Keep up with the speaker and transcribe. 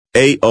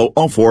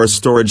A-004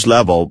 storage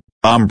level,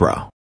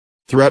 Umbra.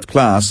 Threat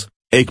class,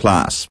 A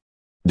class.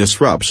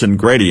 Disruption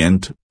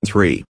gradient,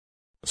 3.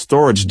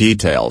 Storage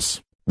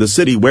details. The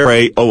city where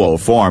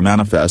A-004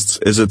 manifests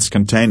is its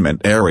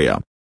containment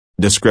area.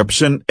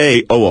 Description: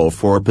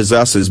 A-004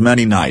 possesses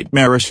many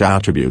nightmarish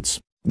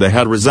attributes. The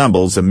head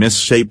resembles a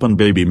misshapen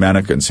baby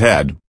mannequin's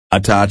head,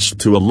 attached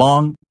to a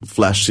long,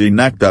 fleshy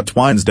neck that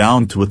twines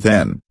down to a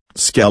thin,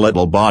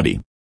 skeletal body.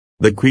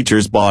 The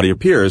creature's body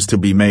appears to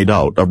be made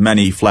out of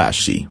many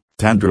fleshy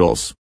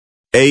tendrils.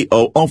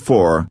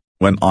 A-004,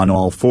 when on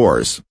all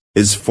fours,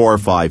 is 4 or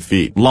 5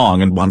 feet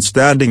long and when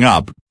standing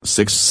up,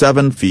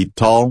 6-7 feet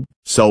tall,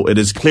 so it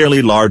is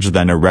clearly larger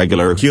than a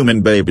regular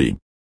human baby.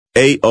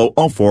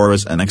 A-004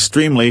 is an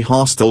extremely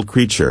hostile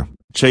creature,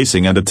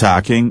 chasing and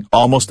attacking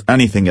almost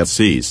anything it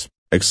sees,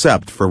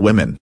 except for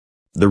women.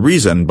 The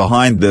reason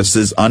behind this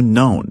is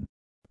unknown.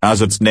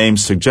 As its name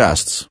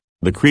suggests,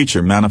 the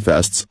creature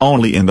manifests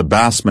only in the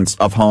basements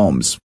of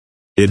homes.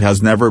 It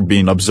has never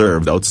been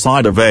observed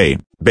outside of a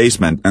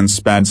basement and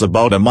spends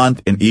about a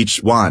month in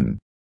each one.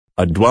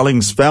 A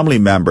dwelling's family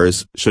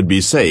members should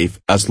be safe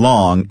as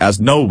long as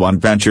no one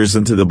ventures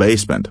into the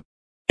basement.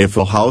 If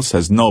a house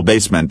has no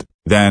basement,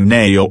 then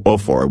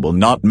A-004 will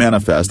not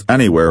manifest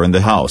anywhere in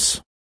the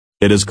house.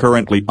 It is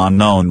currently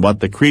unknown what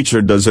the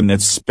creature does in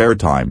its spare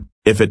time,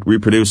 if it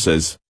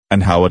reproduces,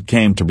 and how it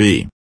came to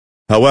be.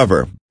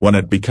 However, when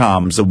it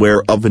becomes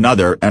aware of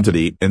another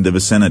entity in the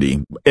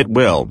vicinity, it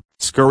will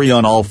scurry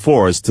on all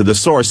fours to the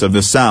source of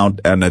the sound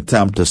and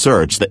attempt to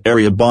search the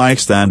area by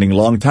extending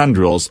long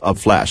tendrils of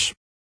flesh.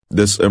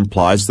 This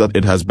implies that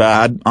it has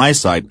bad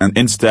eyesight and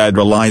instead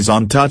relies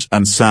on touch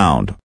and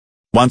sound.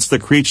 Once the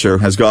creature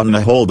has gotten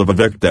a hold of a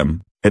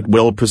victim, it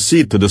will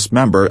proceed to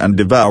dismember and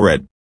devour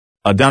it.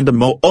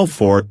 Addendum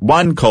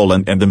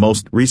 041: In the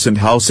most recent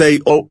house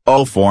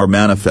A-004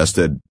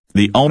 manifested,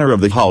 the owner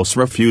of the house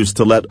refused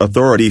to let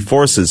authority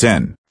forces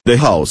in the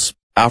house.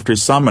 After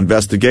some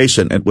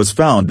investigation, it was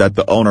found that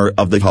the owner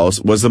of the house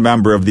was a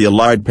member of the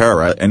Allied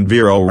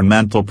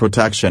Para-Environmental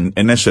Protection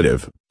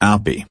Initiative,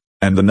 API,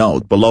 and the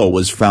note below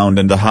was found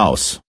in the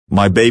house: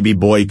 "My baby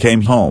boy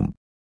came home.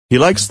 He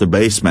likes the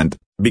basement,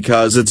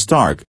 because it's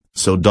dark,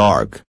 so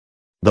dark.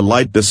 The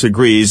light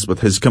disagrees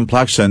with his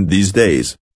complexion these days.